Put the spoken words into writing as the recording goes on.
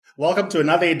Welcome to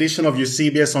another edition of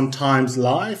Eusebius on Times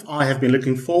Live. I have been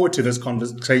looking forward to this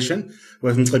conversation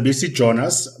with Mcebisi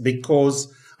Jonas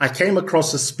because I came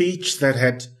across a speech that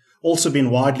had also been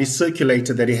widely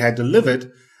circulated that he had delivered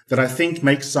that I think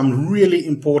makes some really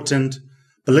important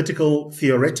political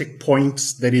theoretic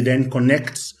points that he then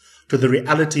connects to the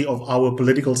reality of our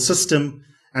political system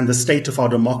and the state of our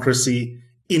democracy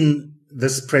in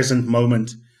this present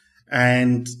moment.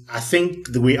 And I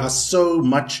think that we are so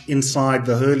much inside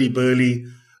the hurly-burly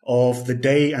of the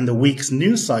day and the week's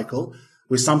news cycle,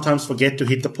 we sometimes forget to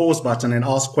hit the pause button and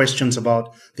ask questions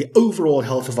about the overall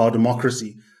health of our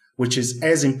democracy, which is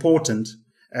as important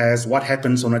as what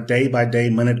happens on a day-by-day,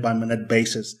 minute-by-minute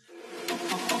basis.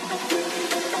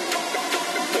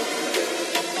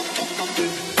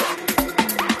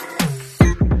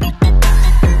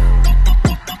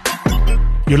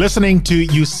 You're listening to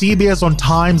Eusebius on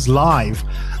Times Live.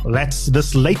 That's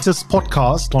this latest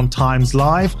podcast on Times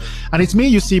Live. And it's me,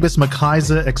 Eusebius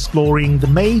McKaiser, exploring the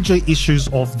major issues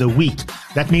of the week.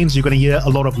 That means you're going to hear a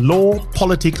lot of law,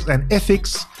 politics, and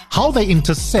ethics, how they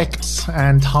intersect,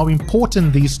 and how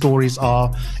important these stories are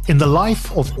in the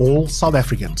life of all South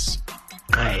Africans.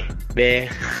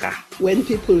 When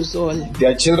people zol,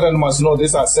 their children must know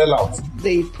these are sellouts.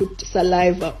 They put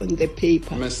saliva on the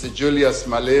paper. Mr. Julius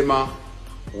Malema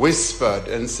whispered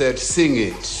and said, sing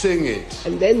it, sing it.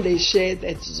 And then they share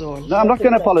that zol. No, I'm not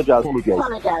going to apologize.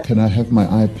 Can I have my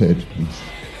iPad, please?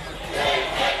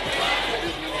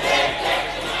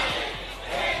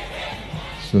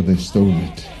 So they stole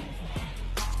it.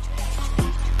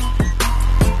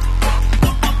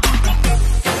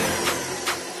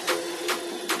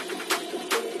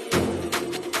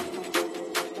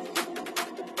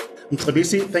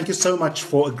 Mcebisi, thank you so much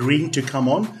for agreeing to come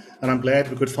on. And I'm glad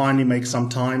we could finally make some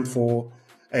time for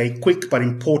a quick but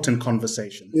important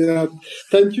conversation. Yeah,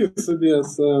 thank you,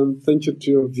 Eusebius. Thank you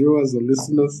to your viewers or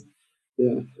listeners.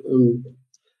 Yeah,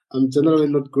 I'm generally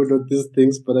not good at these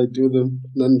things, but I do them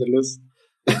nonetheless.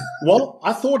 Well,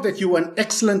 I thought that you were an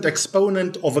excellent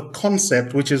exponent of a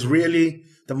concept, which is really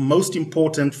the most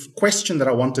important question that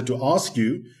I wanted to ask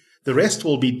you. The rest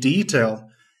will be detail.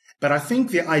 But I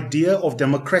think the idea of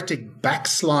democratic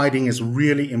backsliding is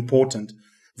really important.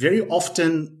 Very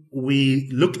often we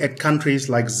look at countries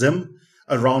like Zim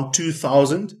around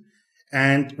 2000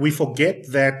 and we forget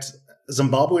that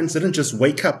Zimbabweans didn't just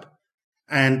wake up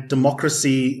and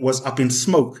democracy was up in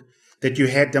smoke, that you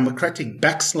had democratic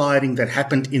backsliding that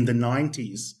happened in the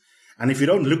 90s. And if you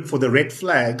don't look for the red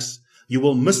flags, you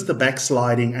will miss the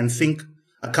backsliding and think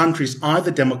a country is either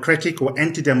democratic or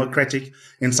anti-democratic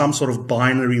in some sort of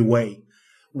binary way.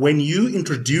 When you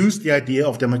introduce the idea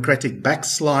of democratic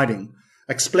backsliding,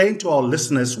 explain to our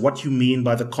listeners what you mean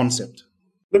by the concept.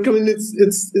 Look, I mean,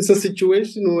 it's a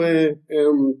situation where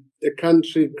a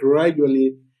country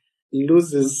gradually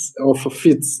loses or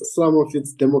forfeits some of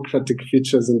its democratic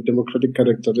features and democratic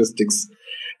characteristics.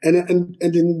 And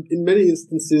in many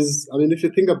instances, I mean, if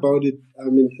you think about it, I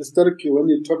mean, historically, when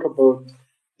you talk about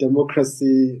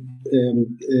democracy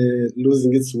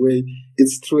losing its way,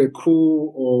 it's through a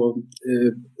coup or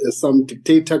some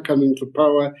dictator coming to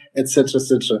power, etc.,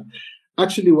 etc.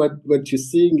 Actually, what you're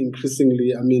seeing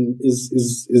increasingly, I mean,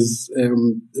 is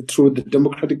through the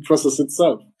democratic process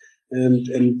itself,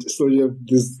 and so you have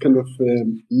this kind of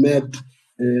mad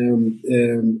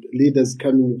leaders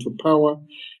coming into power,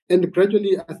 and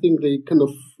gradually, I think they kind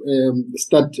of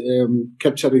start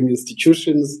capturing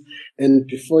institutions, and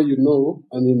before you know,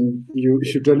 I mean, you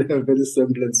don't have any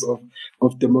semblance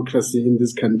of democracy in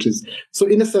these countries. So,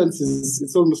 in a sense,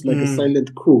 it's almost like a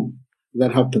silent coup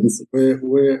that happens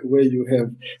where you have.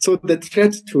 So the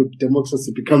threat to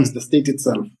democracy becomes the state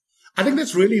itself. I think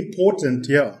that's really important.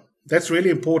 Yeah, that's really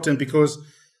important because,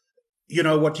 you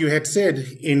know, what you had said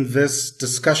in this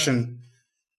discussion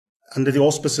under the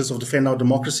auspices of Defend Our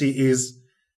Democracy is,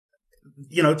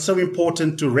 you know, it's so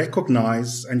important to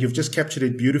recognize, and you've just captured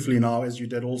it beautifully now, as you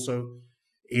did also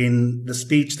in the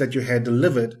speech that you had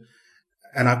delivered.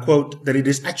 And I quote that it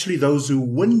is actually those who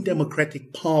win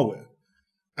democratic power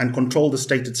and control the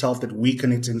state itself that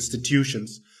weaken its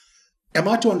institutions. Am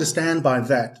I to understand by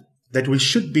that we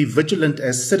should be vigilant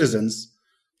as citizens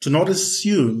to not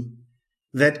assume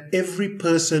that every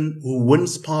person who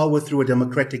wins power through a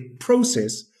democratic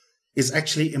process is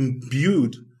actually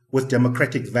imbued with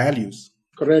democratic values?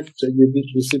 Correct,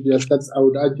 Eusebius. I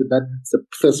would argue that's the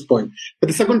first point. But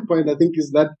the second point, I think,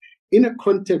 is that in a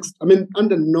context, I mean,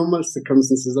 under normal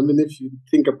circumstances, I mean, if you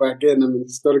think about, again, I mean,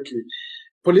 historically,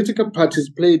 political parties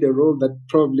played a role that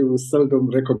probably we seldom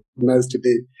recognize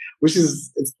today, which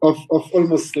is of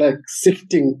almost like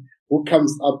sifting who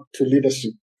comes up to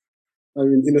leadership. I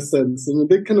mean, in a sense. I mean,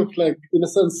 they kind of like, in a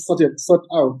sense, sort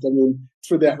out, I mean,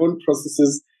 through their own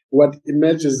processes, what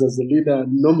emerges as a leader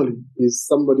normally is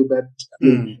somebody that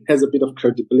has a bit of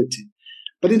credibility.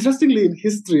 But interestingly, in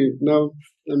history now,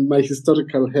 and my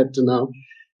historical head now,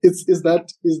 is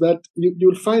that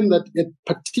you'll find that at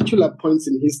particular points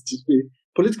in history,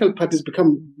 political parties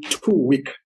become too weak.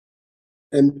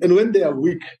 And when they are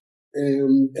weak,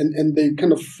 and they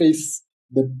kind of face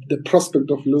the prospect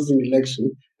of losing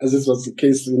election, as this was the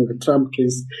case in the Trump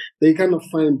case, they kind of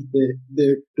find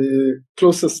the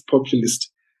closest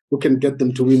populist who can get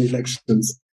them to win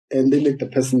elections, and they make the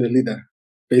person a leader,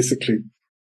 basically.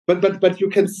 But you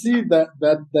can see that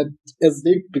as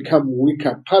they become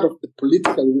weaker, part of the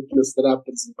political weakness that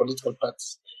happens in political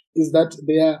parties is that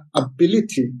their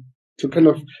ability to kind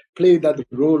of play that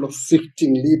role of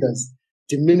sifting leaders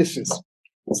diminishes.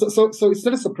 So it's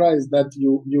not a surprise that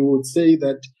you would say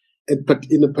that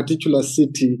in a particular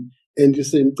city, and you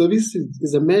say, so this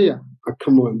is a mayor. Oh,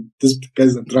 come on, these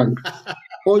guys are drunk.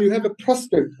 Or you have a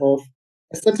prospect of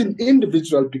a certain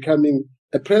individual becoming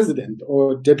a president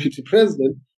or deputy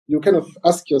president. You kind of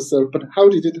ask yourself, but how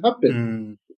did it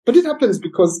happen? But it happens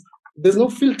because there's no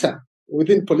filter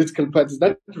within political parties.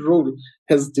 That role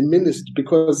has diminished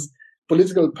because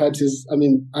political parties, I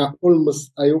mean, are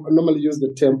almost, I normally use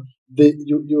the term,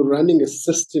 you're running a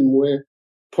system where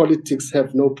politics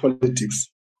have no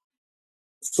politics.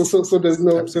 So there's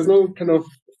no kind of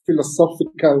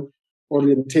philosophical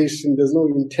orientation. There's no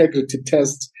integrity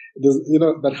test.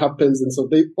 That happens, and so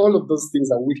all of those things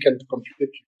are weakened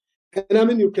completely.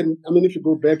 And if you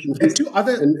go back in history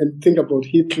and think about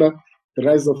Hitler, the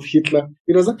rise of Hitler,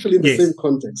 it was actually in the same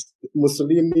context.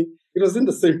 Mussolini, it was in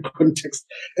the same context,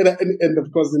 and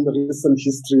of course in the recent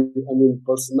history, I mean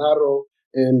Bolsonaro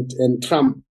and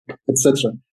Trump,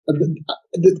 etc.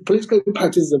 The political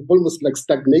parties have almost like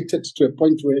stagnated to a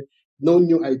point where no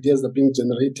new ideas are being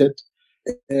generated.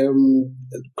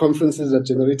 Conferences are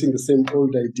generating the same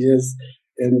old ideas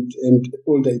and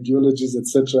old ideologies,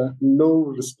 etc.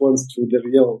 No response to the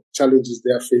real challenges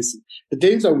they are facing. The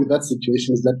danger with that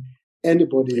situation is that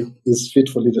anybody is fit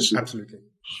for leadership. Absolutely.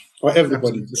 Or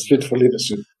everybody is fit for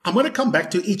leadership. I'm going to come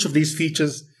back to each of these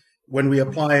features when we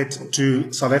apply it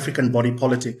to South African body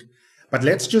politic. But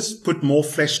let's just put more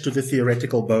flesh to the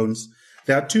theoretical bones.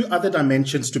 There are two other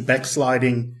dimensions to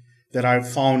backsliding that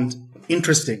I've found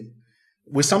interesting.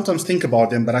 We sometimes think about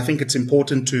them, but I think it's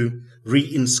important to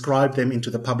reinscribe them into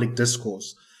the public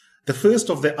discourse. The first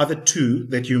of the other two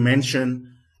that you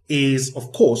mention is,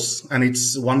 of course, and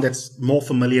it's one that's more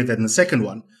familiar than the second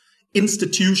one,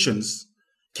 institutions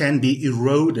can be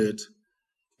eroded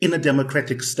in a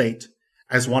democratic state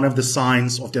as one of the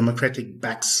signs of democratic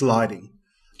backsliding.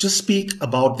 Just speak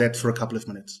about that for a couple of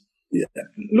minutes. Yeah.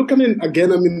 Look,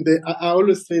 I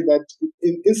always say that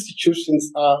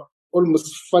institutions are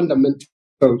almost fundamental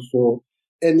for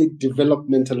any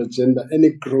developmental agenda, any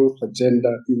growth agenda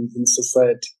in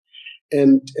society,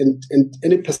 and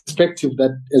any perspective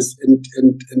that is and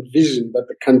vision that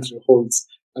the country holds.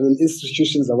 I mean,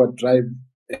 institutions are what drive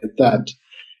that.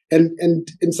 And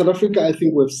in South Africa, I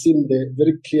think we've seen the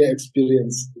very clear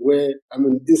experience where,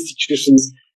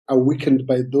 institutions are weakened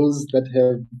by those that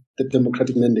have the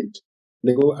democratic mandate.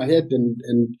 They go ahead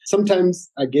and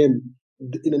sometimes, again,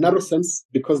 in a narrow sense,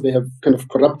 because they have kind of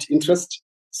corrupt interest.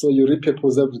 So you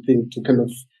repurpose everything to kind of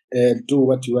do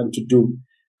what you want to do.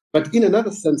 But in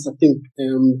another sense, I think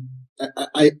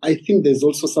I think there's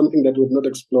also something that we've not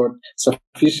explored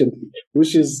sufficiently,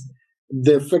 which is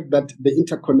the fact that the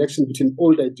interconnection between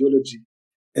old ideology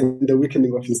and the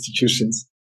weakening of institutions.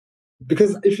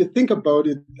 Because if you think about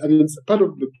it, part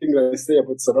of the thing that I say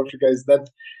about South Africa is that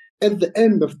at the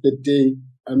end of the day,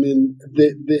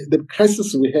 the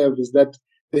crisis we have is that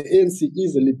the ANC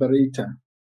is a liberator.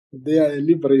 They are a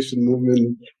liberation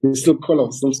movement. We still call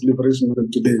ourselves liberation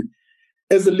movement today.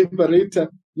 As a liberator,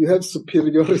 you have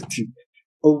superiority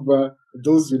over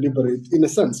those you liberate, in a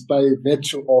sense, by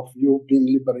virtue of you being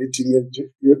liberating.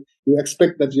 You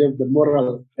expect that you have the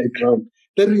moral high ground.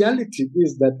 The reality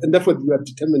is that, and therefore you are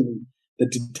determining the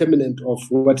determinant of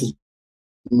what is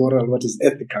moral, what is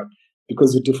ethical,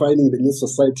 because you're defining the new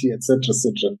society, etc.,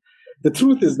 etc. The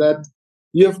truth is that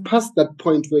you have passed that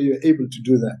point where you're able to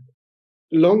do that.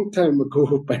 Long time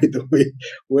ago, by the way,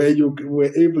 where you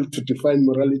were able to define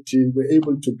morality, were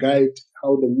able to guide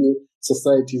how the new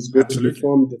society is going to be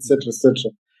formed, etc.,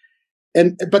 etc.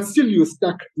 But still, you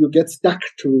get stuck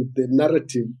to the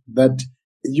narrative that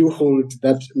you hold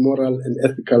that moral and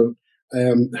ethical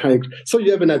high. So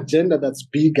you have an agenda that's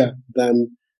bigger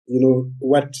than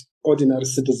what ordinary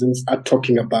citizens are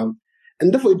talking about,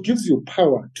 and therefore it gives you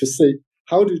power to say,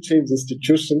 how do you change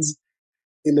institutions?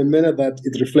 in a manner that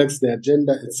it reflects the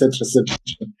agenda, etc., etc.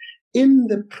 In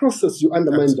the process, you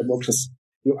undermine democracy.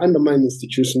 You undermine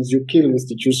institutions, you kill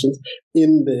institutions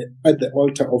at the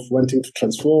altar of wanting to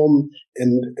transform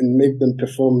and make them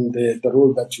perform the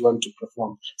role that you want to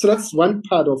perform. So that's one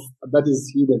part of that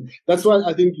is hidden. That's why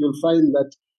I think you'll find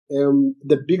that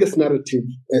the biggest narrative,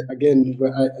 again,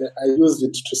 I used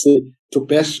it to say, to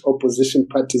bash opposition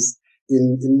parties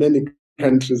in many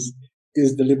countries,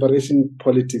 is the liberation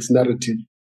politics narrative,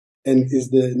 and is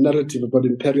the narrative about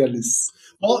imperialists.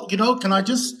 Well, can I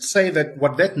just say that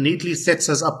what that neatly sets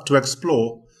us up to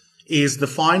explore is the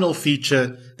final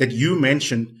feature that you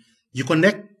mentioned. You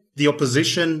connect the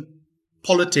opposition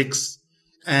politics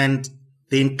and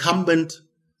the incumbent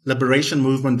liberation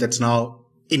movement that's now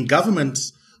in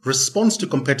government's response to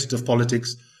competitive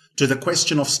politics to the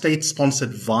question of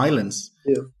state-sponsored violence.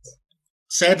 Yeah.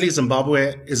 Sadly,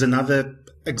 Zimbabwe is another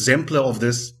exemplar of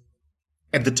this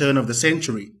at the turn of the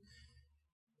century.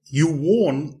 You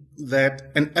warn that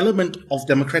an element of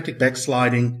democratic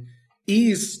backsliding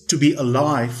is to be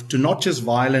alive to not just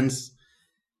violence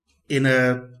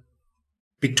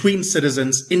between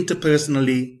citizens,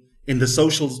 interpersonally, in the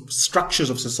social structures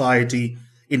of society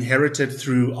inherited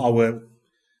through our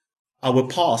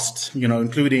past,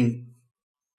 including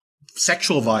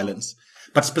sexual violence,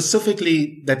 but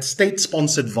specifically that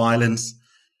state-sponsored violence,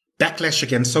 backlash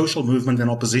against social movement and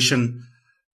opposition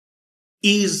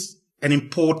is an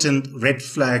important red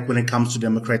flag when it comes to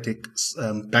democratic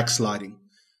backsliding.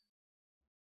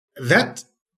 That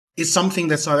is something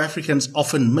that South Africans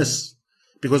often miss,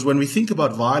 because when we think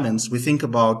about violence, we think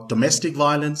about domestic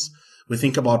violence, we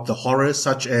think about the horrors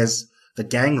such as the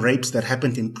gang rapes that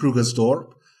happened in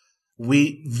Krugersdorp.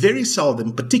 We very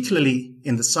seldom, particularly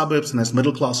in the suburbs and as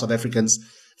middle-class South Africans,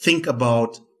 think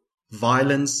about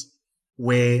violence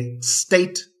where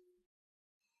state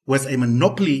with a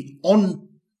monopoly on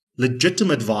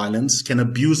legitimate violence can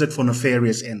abuse it for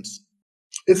nefarious ends.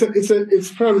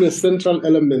 It's probably a central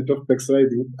element of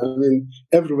backsliding. I mean,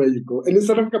 everywhere you go. And in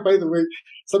South Africa, by the way,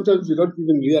 sometimes you don't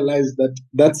even realize that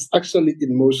that's actually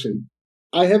in motion.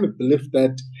 I have a belief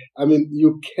that,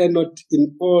 you cannot,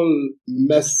 in all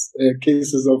mass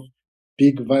cases of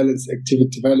big violent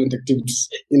activities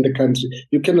in the country,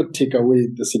 you cannot take away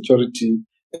the security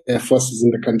forces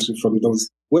in the country from those.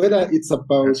 Whether it's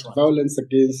about violence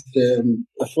against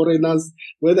foreigners,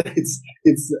 whether it's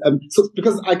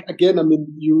because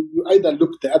you either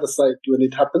look the other side when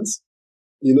it happens,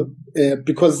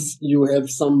 because you have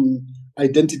some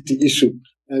identity issue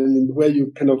and where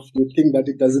you think that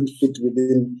it doesn't fit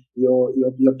within your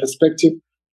perspective,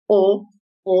 or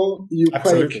you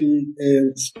quietly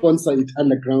sponsor it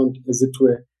underground, as it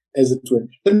were.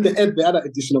 Then the other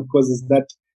addition, of course, is that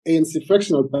ANC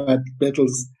fractional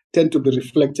battles tend to be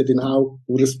reflected in how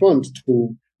we respond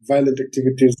to violent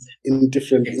activities in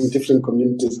different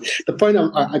communities. The point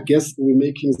I guess we're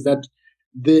making is that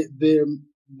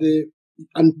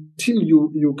until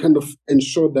you kind of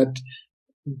ensure that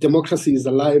democracy is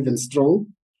alive and strong,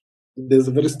 there's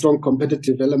a very strong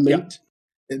competitive element.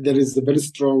 Yeah. There is a very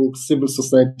strong civil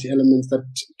society element that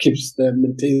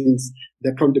maintains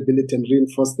the accountability and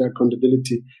reinforce the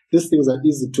accountability. These things are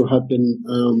easy to happen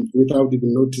without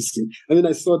even noticing.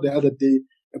 I saw the other day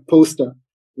a poster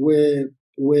where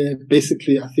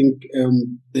basically I think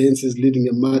the ANC is leading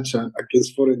a march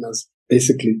against foreigners,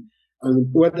 basically. And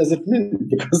what does it mean?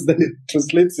 Because then it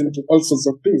translates into all sorts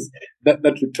of things that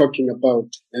we're talking about.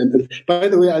 And by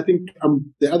the way, I think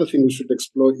the other thing we should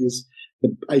explore is the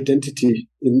identity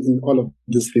in all of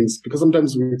these things. Because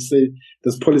sometimes we would say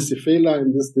there's policy failure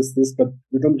and this, but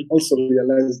we don't also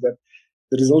realize that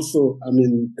there is also,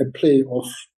 a play of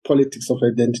politics of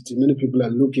identity. Many people are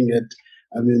looking at,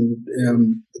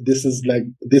 this is like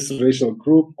this racial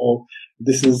group, or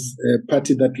this is a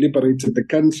party that liberated the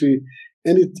country.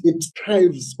 And it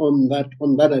thrives on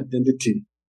that identity,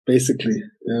 basically.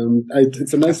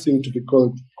 It's a nice thing to be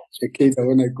called a Keda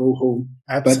when I go home.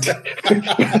 But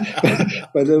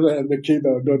whether I'm a Keda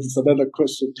or not is another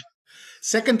question.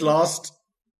 Second last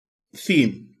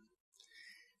theme.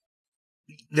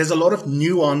 There's a lot of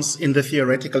nuance in the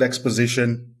theoretical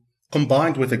exposition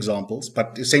combined with examples,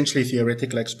 but essentially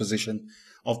theoretical exposition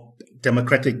of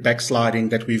democratic backsliding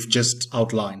that we've just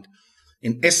outlined.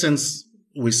 In essence,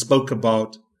 we spoke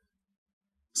about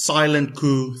silent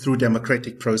coup through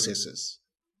democratic processes.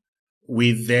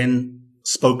 We then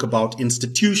spoke about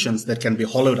institutions that can be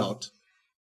hollowed out.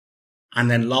 And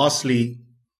then lastly,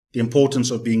 the importance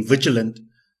of being vigilant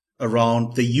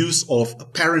around the use of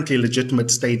apparently legitimate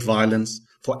state violence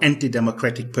for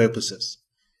anti-democratic purposes.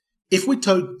 If we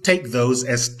take those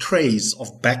as trays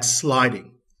of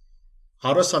backsliding,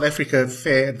 how does South Africa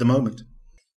fare at the moment?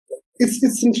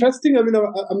 It's interesting. I mean,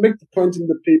 I make the point in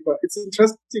the paper. It's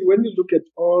interesting when you look at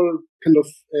all kind of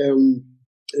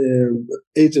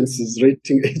agencies,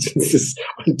 rating agencies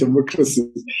on democracy.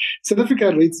 South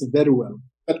Africa rates very well,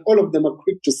 but all of them are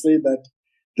quick to say that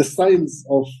the signs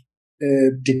of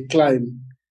decline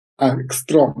are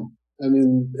strong. I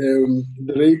mean,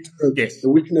 the rate of the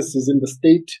weaknesses in the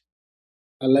state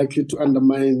are likely to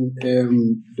undermine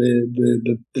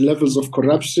the levels of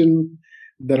corruption,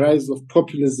 the rise of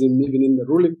populism, even in the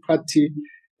ruling party,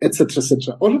 etc.,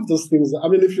 etc. All of those things. I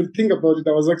mean, if you think about it,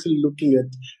 I was actually looking at.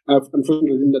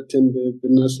 Unfortunately, I didn't attend the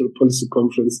National Policy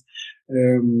Conference,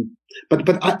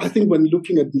 but I think when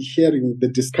looking at and hearing the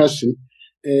discussion,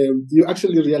 you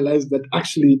actually realize that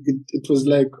actually it was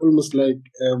like almost like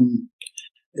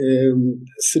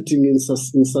sitting in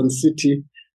Sun City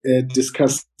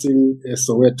discussing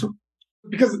Soweto,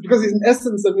 because in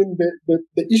essence, I mean,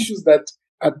 the issues that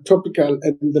are topical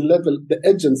and the level, the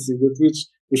urgency with which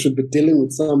we should be dealing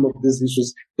with some of these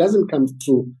issues doesn't come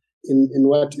through in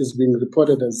what is being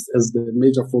reported as the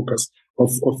major focus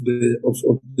of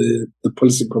the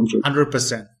policy conference.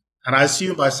 100%. And I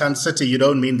assume by Sun City you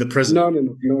don't mean the prison. No.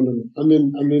 I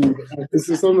mean,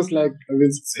 it's almost like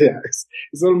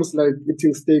it's almost like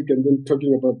eating steak and then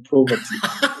talking about poverty.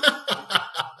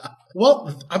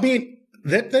 Well, I mean,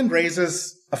 that then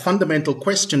raises a fundamental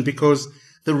question, because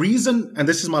the reason, and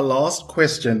this is my last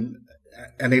question,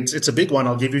 and it's a big one,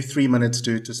 I'll give you 3 minutes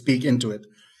to speak into it.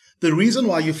 The reason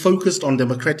why you focused on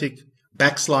democratic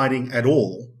backsliding at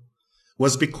all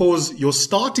was because your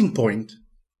starting point,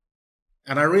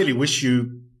 and I really wish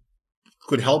you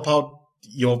could help out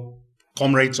your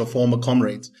comrades or former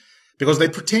comrades, because they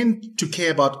pretend to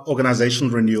care about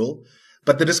organizational renewal,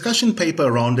 but the discussion paper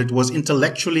around it was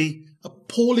intellectually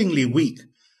appallingly weak.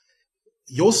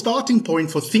 Your starting point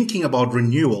for thinking about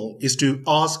renewal is to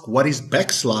ask what is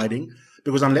backsliding,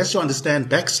 because unless you understand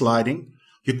backsliding,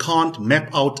 you can't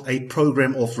map out a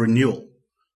program of renewal.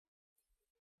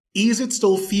 Is it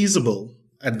still feasible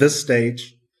at this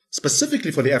stage, specifically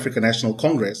for the African National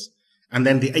Congress, and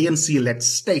then the ANC-led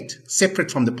state, separate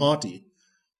from the party,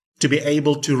 to be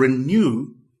able to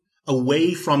renew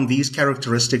away from these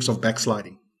characteristics of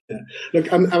backsliding? Yeah.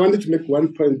 Look, I wanted to make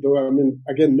one point, though. I mean,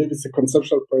 again, maybe it's a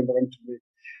conceptual point I want to make,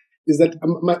 is that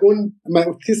my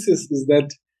thesis is that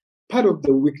part of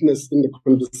the weakness in the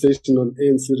conversation on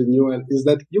ANC renewal is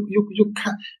that you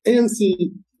can't, ANC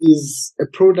is a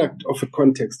product of a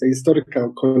context, a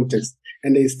historical context,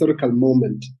 and a historical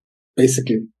moment,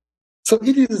 basically. So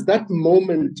it is that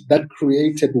moment that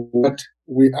created what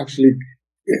we actually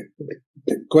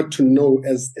got to know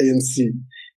as ANC.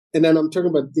 And then I'm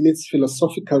talking about in its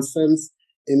philosophical sense,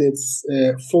 in its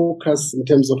focus in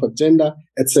terms of agenda,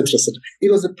 etc., etc. It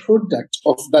was a product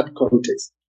of that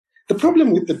context. The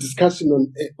problem with the discussion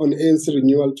on ANC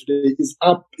renewal today is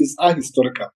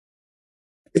ahistorical.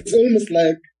 It's almost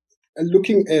like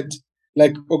looking at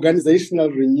like organizational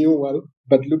renewal,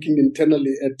 but looking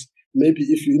internally at maybe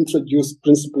if you introduce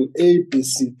principle A, B,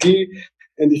 C, D,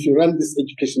 and if you run this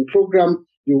education program,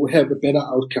 you will have a better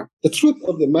outcome. The truth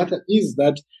of the matter is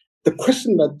that the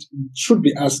question that should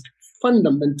be asked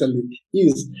fundamentally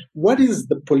is, what is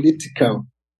the political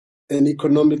and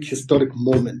economic historic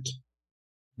moment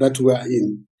that we are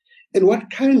in? And what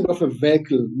kind of a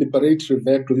vehicle, liberatory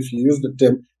vehicle, if you use the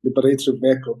term liberatory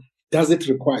vehicle, does it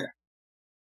require?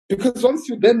 Because once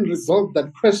you then resolve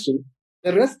that question,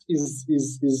 the rest is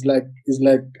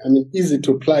easy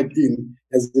to plug in,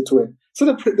 as it were.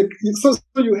 So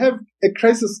you have a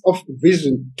crisis of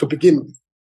vision to begin with,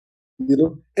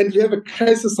 and you have a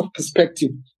crisis of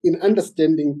perspective in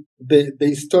understanding the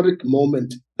historic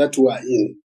moment that we are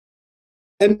in.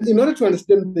 And in order to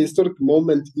understand the historic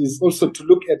moment is also to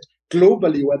look at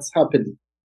globally what's happening.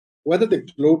 What are the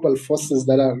global forces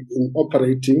that are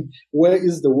operating? Where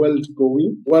is the world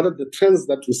going? What are the trends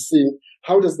that we're seeing?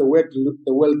 How does the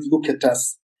world look at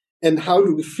us? And how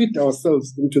do we fit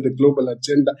ourselves into the global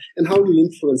agenda? And how do we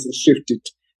influence and shift it?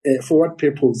 For what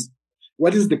purpose?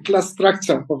 What is the class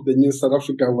structure of the new South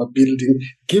Africa we're building,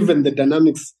 given the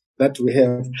dynamics that we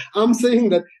have? I'm saying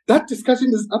that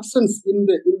discussion is absent in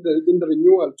the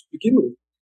renewal to begin with.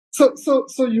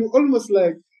 So you almost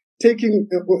like taking,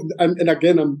 and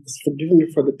again, forgive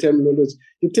me for the terminology,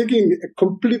 you're taking a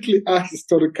completely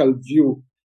ahistorical view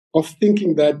of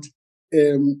thinking that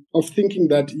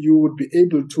you would be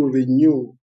able to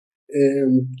renew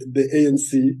the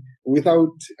ANC without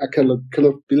a kind of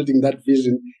building that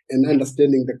vision and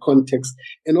understanding the context,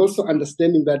 and also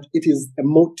understanding that it is a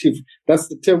motive. That's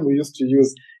the term we used to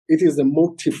use. It is a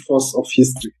motive force of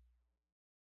history.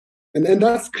 And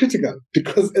that's critical,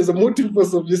 because as a motive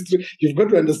force of history, you've got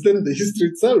to understand the history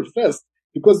itself first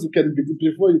because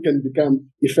before you can become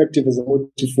effective as a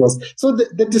motive force. So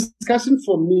the discussion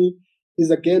for me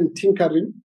is again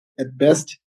tinkering at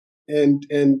best, and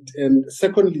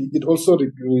secondly, it also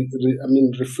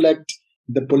reflect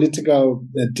the political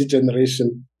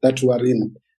degeneration that we are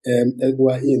in.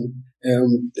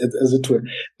 As it were.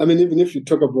 I mean, even if you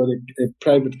talk about a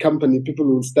private company, people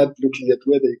will start looking at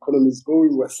where the economy is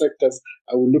going, what sectors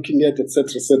are we looking at, etc.,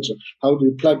 etc. How do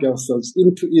we plug ourselves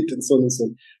into it, and so on and so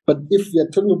on. But if we are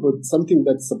talking about something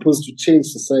that's supposed to change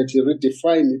society,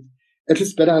 redefine it, at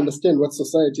least better understand what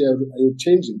society are you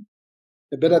changing.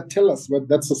 Better tell us what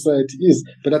that society is.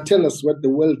 Better tell us what the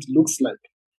world looks like,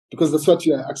 because that's what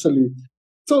you are actually.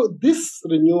 So this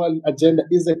renewal agenda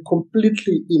is a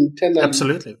completely internal,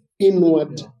 absolutely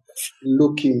inward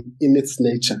looking in its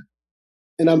nature,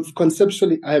 and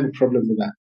conceptually I have a problem with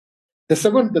that. The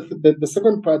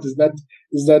second part is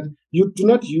that you do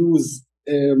not use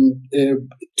to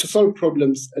solve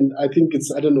problems, and I think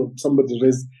somebody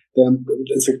raised them.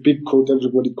 It's a big quote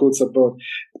everybody quotes about.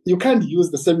 You can't use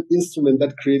the same instrument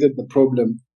that created the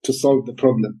problem to solve the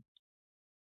problem.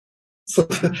 So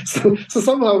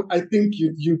somehow I think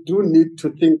you do need to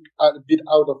think a bit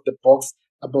out of the box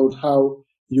about how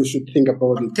you should think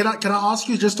about it. Can I ask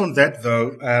you just on that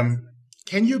though?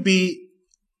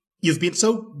 You've been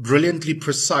so brilliantly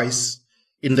precise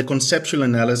in the conceptual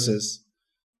analysis.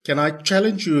 Can I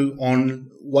challenge you on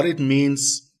what it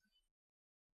means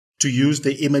to use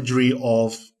the imagery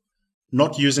of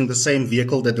not using the same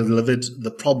vehicle that delivered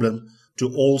the problem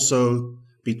to also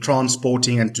be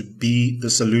transporting and to be the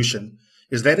solution?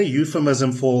 Is that a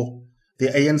euphemism for the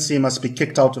ANC must be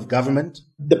kicked out of government?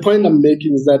 The point I'm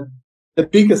making is that the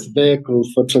biggest vehicle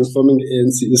for transforming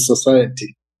ANC is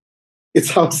society. It's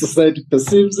how society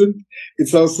perceives it.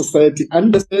 It's how society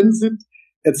understands it,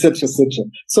 etc., etc.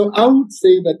 So I would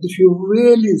say that if you're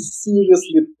really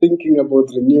seriously thinking about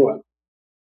renewal,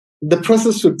 the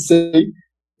process should say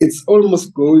it's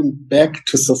almost going back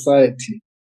to society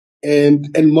and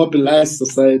mobilize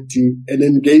society and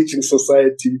engaging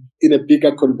society in a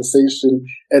bigger conversation,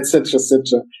 etc.,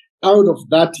 etc. Out of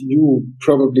that, you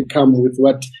probably come with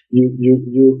what you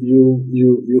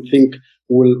think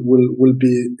will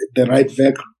be the right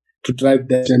vehicle to drive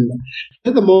the agenda.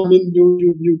 At the moment,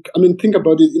 think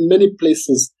about it. In many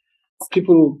places,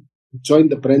 people join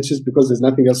the branches because there's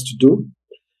nothing else to do.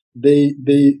 They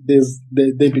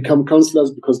become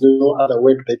councillors because there's no other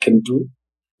work they can do.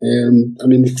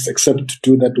 Except to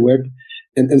do that work,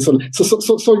 and so on. So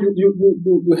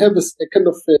you have a kind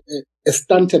of a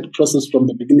stunted process from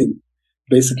the beginning,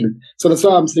 basically. So that's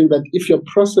why I'm saying that if your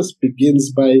process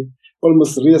begins by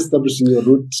almost re-establishing your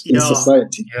roots in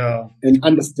society and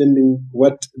understanding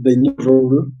what the new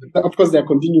role, of course there are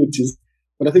continuities,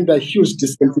 but I think there are huge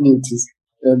discontinuities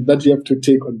that you have to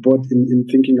take on board in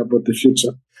thinking about the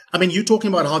future. I mean, you're talking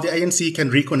about how the ANC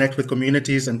can reconnect with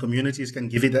communities and communities can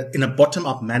give it in a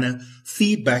bottom-up manner,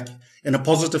 feedback in a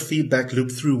positive feedback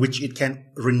loop through which it can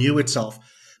renew itself.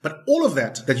 But all of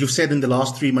that you've said in the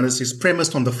last 3 minutes is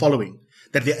premised on the following,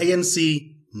 that the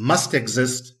ANC must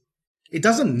exist. It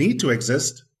doesn't need to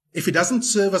exist. If it doesn't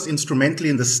serve us instrumentally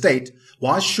in the state,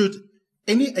 why should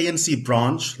any ANC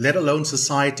branch, let alone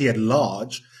society at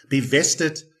large, be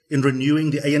vested in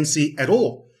renewing the ANC at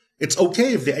all? It's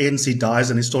okay if the ANC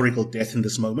dies an historical death in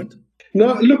this moment.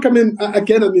 No, look, I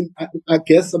guess there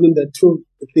are two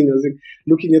things.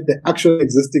 Looking at the actual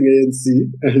existing ANC,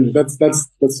 and that's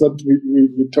what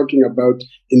we're talking about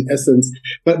in essence.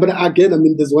 But again,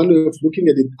 there's one way of looking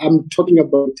at it. I'm talking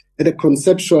about at a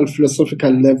conceptual,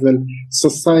 philosophical level,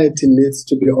 society needs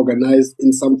to be organized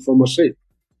in some form or shape.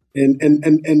 And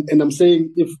I'm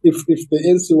saying if the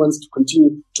ANC wants to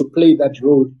continue to play that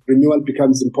role, renewal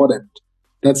becomes important.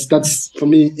 That's for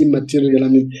me immaterial.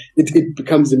 It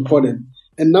becomes important.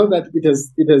 And now that it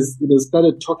has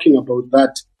started talking about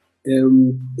that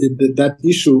that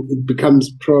issue, it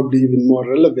becomes probably even more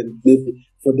relevant, maybe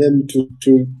for them to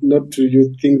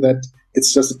think that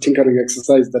it's just a tinkering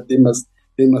exercise that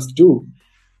they must do.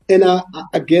 And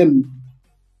again,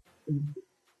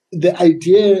 the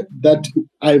idea that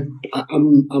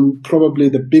I'm probably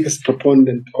the biggest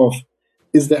proponent of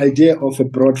is the idea of a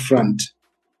broad front.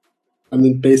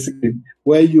 Basically,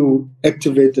 where you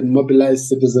activate and mobilize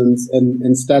citizens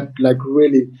and start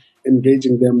really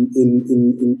engaging them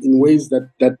in ways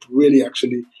that really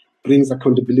actually brings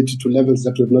accountability to levels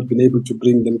that we've not been able to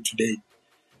bring them today.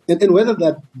 And whether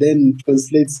that then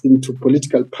translates into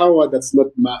political power, that's not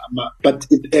but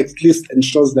it at least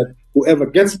ensures that whoever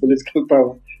gets political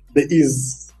power, there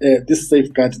is this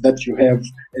safeguard that you have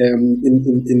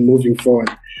in moving forward.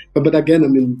 But again,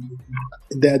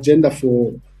 the agenda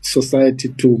for society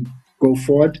to go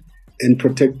forward and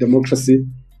protect democracy,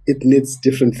 it needs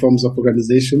different forms of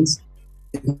organizations.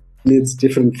 It needs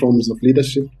different forms of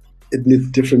leadership. It needs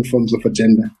different forms of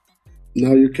agenda.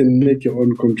 Now you can make your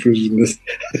own conclusions.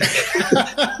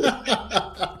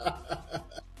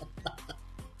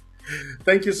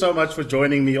 Thank you so much for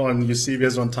joining me on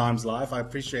Eusebius on Times Live. I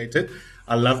appreciate it.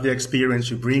 I love the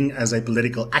experience you bring as a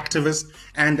political activist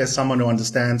and as someone who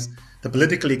understands the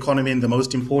political economy and the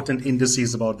most important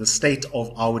indices about the state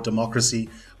of our democracy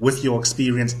with your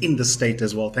experience in the state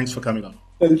as well. Thanks for coming on.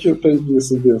 Thank you,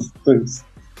 Eusebius. Thanks.